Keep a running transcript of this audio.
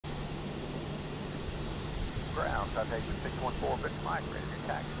Citation 614, Bit Mike, ready to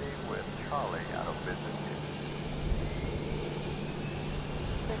taxi with Charlie out of business.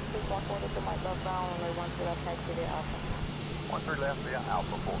 614 to Mike, Brown, runway 13 left, taxi via Alpha. 13 left via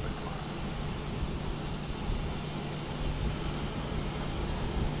Alpha 4 Bit Mike.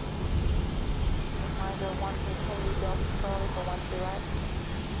 Reminder 115, Delta Charlie for 13 right.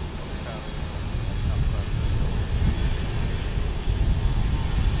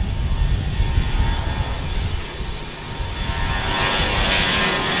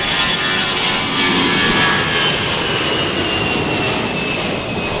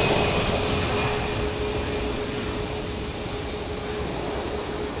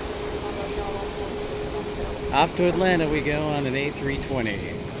 Off to Atlanta we go on an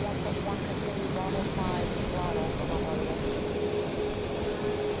A320.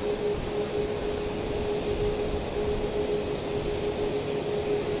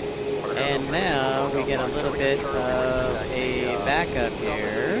 And now we get a little bit of a backup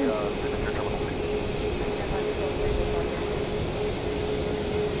here.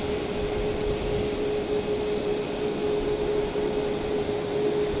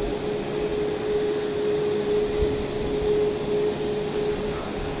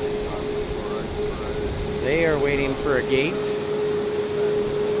 They are waiting for a gate.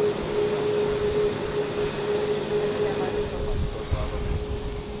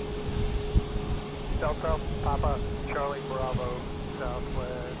 Delta, Papa, Charlie, Bravo,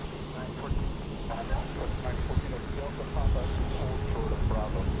 Southwest, 914. 914, Delta, Papa, short of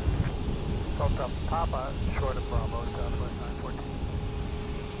Bravo. Delta, Papa, short of Bravo, Southwest, 914.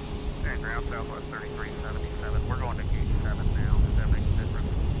 And ground Southwest 3377. We're going to gate 7 now. Does that make a difference?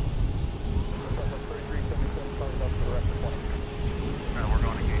 Southwest 3377, started up to the rest of 20. No, we're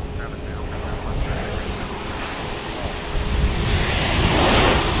going to gate 7 now. Southwest 3377.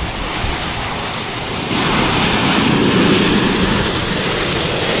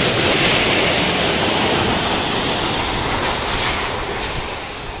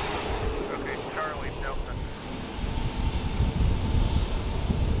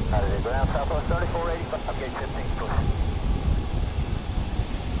 Ground Southwest 3485, gate 15, push.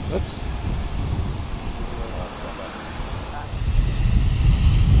 Oops.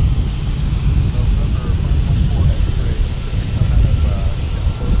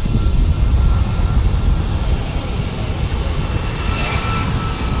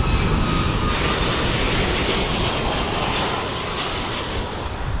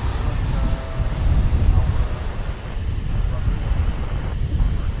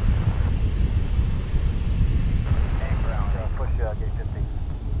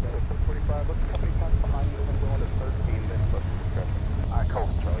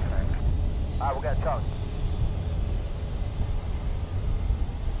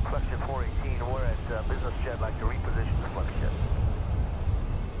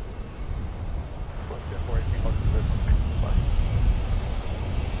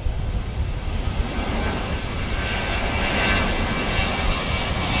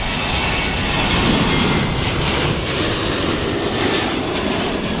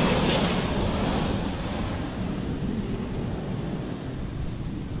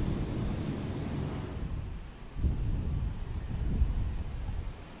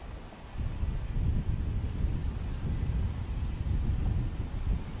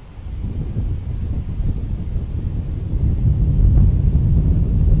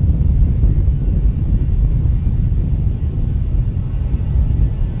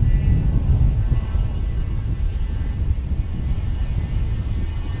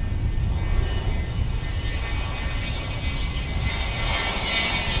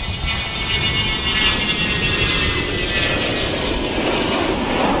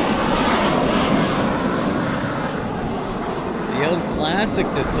 Classic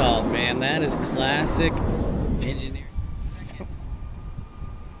Dassault, man. That is classic engineering.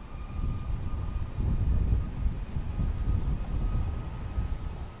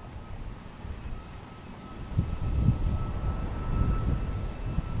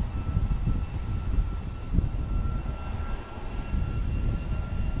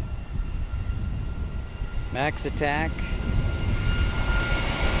 Max attack.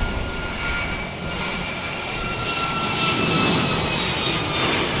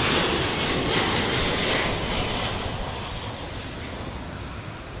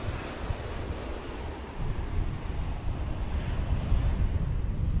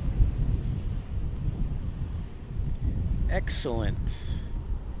 Excellent.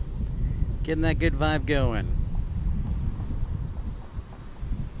 Getting that good vibe going.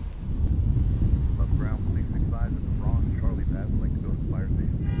 Above ground, 665 is the wrong Charlie pass. Like to go to the fire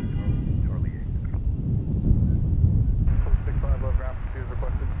station. Charlie 8.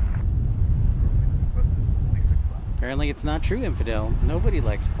 Apparently it's not true, Infidel. Nobody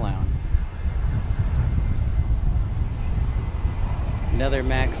likes clown. Another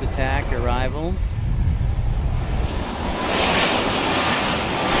Max attack arrival.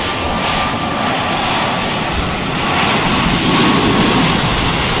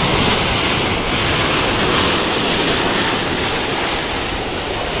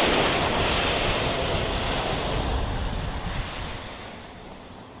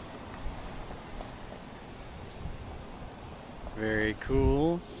 Very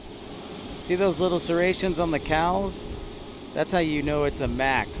cool. See those little serrations on the cowls? That's how you know it's a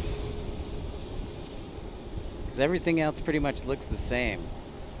Max. Because everything else pretty much looks the same,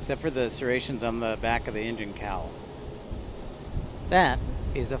 except for the serrations on the back of the engine cowl. That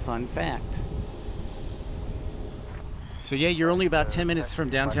is a fun fact. So yeah, you're only about 10 minutes from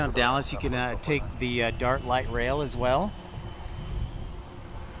downtown Dallas. You can take the DART light rail as well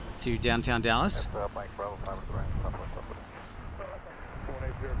to downtown Dallas.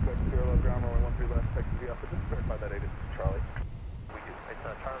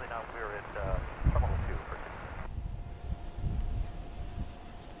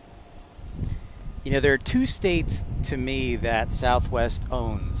 You know, there are two states to me that Southwest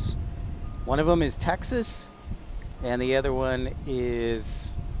owns. One of them is Texas, and the other one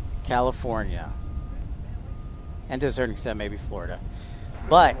is California. And to a certain extent, maybe Florida.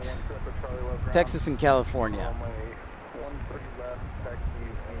 But Texas and California.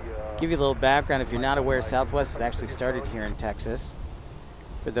 Give you a little background. If you're not aware, Southwest was actually started here in Texas,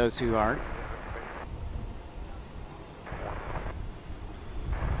 for those who aren't.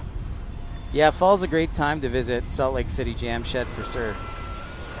 Yeah, fall's a great time to visit Salt Lake City Jam Shed for sure.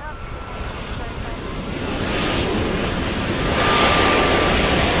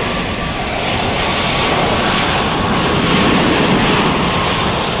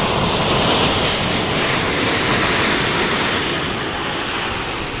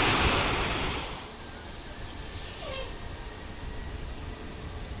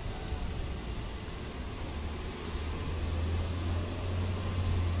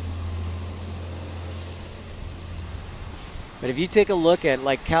 But if you take a look at,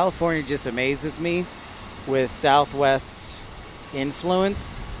 like, California just amazes me with Southwest's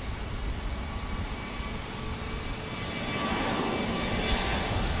influence.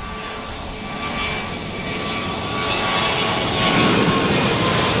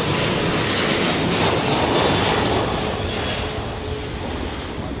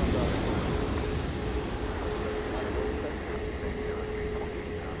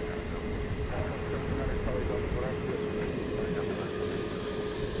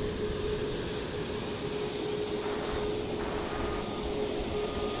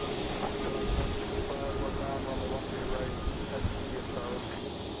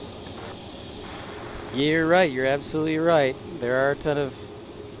 You're right. You're absolutely right. There are a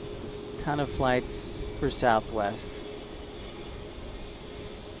ton of flights for Southwest.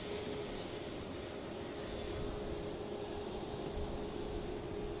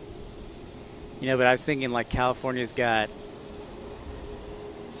 You know, but I was thinking, like, California's got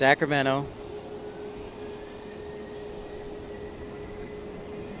Sacramento,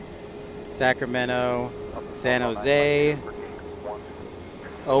 San Jose,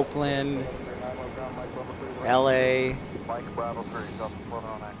 Oakland, LA,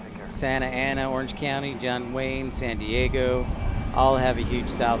 Santa Ana, Orange County, John Wayne, San Diego, all have a huge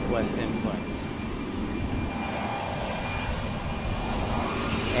Southwest influence.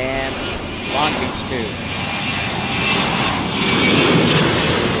 And Long Beach too.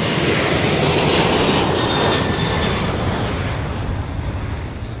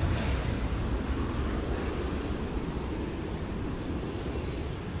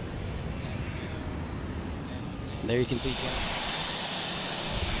 There you can see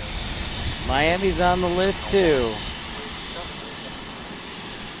Miami's on the list too.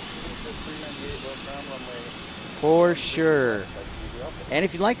 For sure. And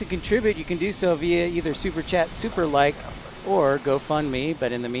if you'd like to contribute, you can do so via either Super Chat, Super Like, or GoFundMe.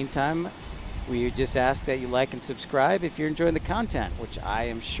 But in the meantime, we just ask that you like and subscribe if you're enjoying the content, which I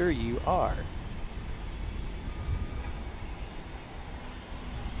am sure you are.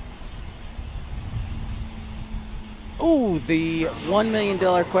 Ooh, the $1 million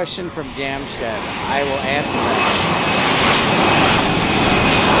question from Jam Shed. I will answer that.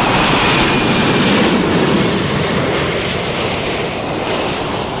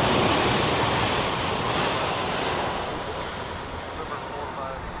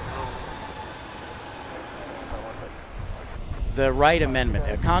 The Wright Amendment.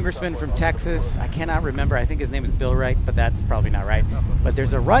 A congressman from Texas, I cannot remember, I think his name is Bill Wright, but that's probably not right. But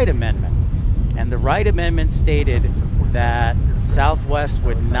there's a Wright Amendment And the Wright Amendment stated that Southwest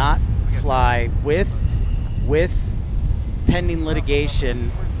would not fly with pending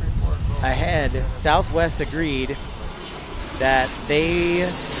litigation ahead. Southwest agreed that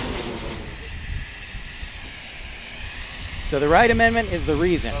so the Wright Amendment is the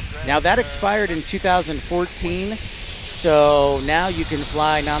reason. Now that expired in 2014, so now you can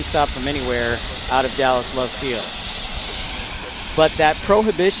fly nonstop from anywhere out of Dallas Love Field. But that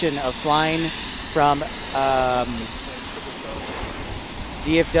prohibition of flying from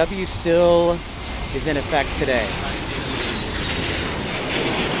DFW still is in effect today.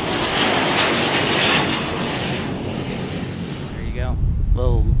 There you go.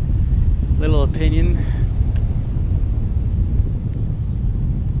 Little opinion.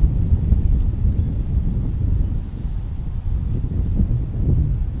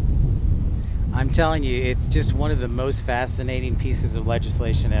 I'm telling you, it's just one of the most fascinating pieces of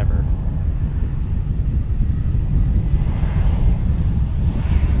legislation ever.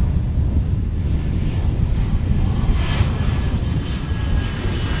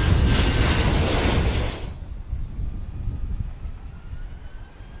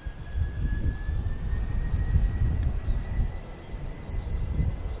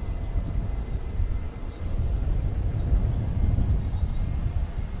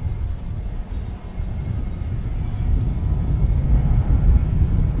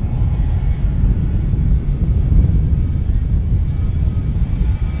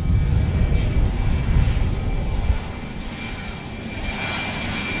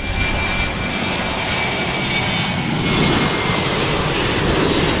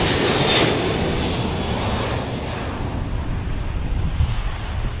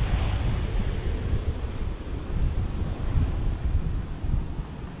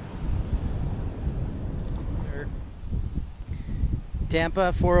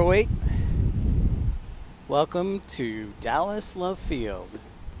 Tampa 408. Welcome to Dallas Love Field.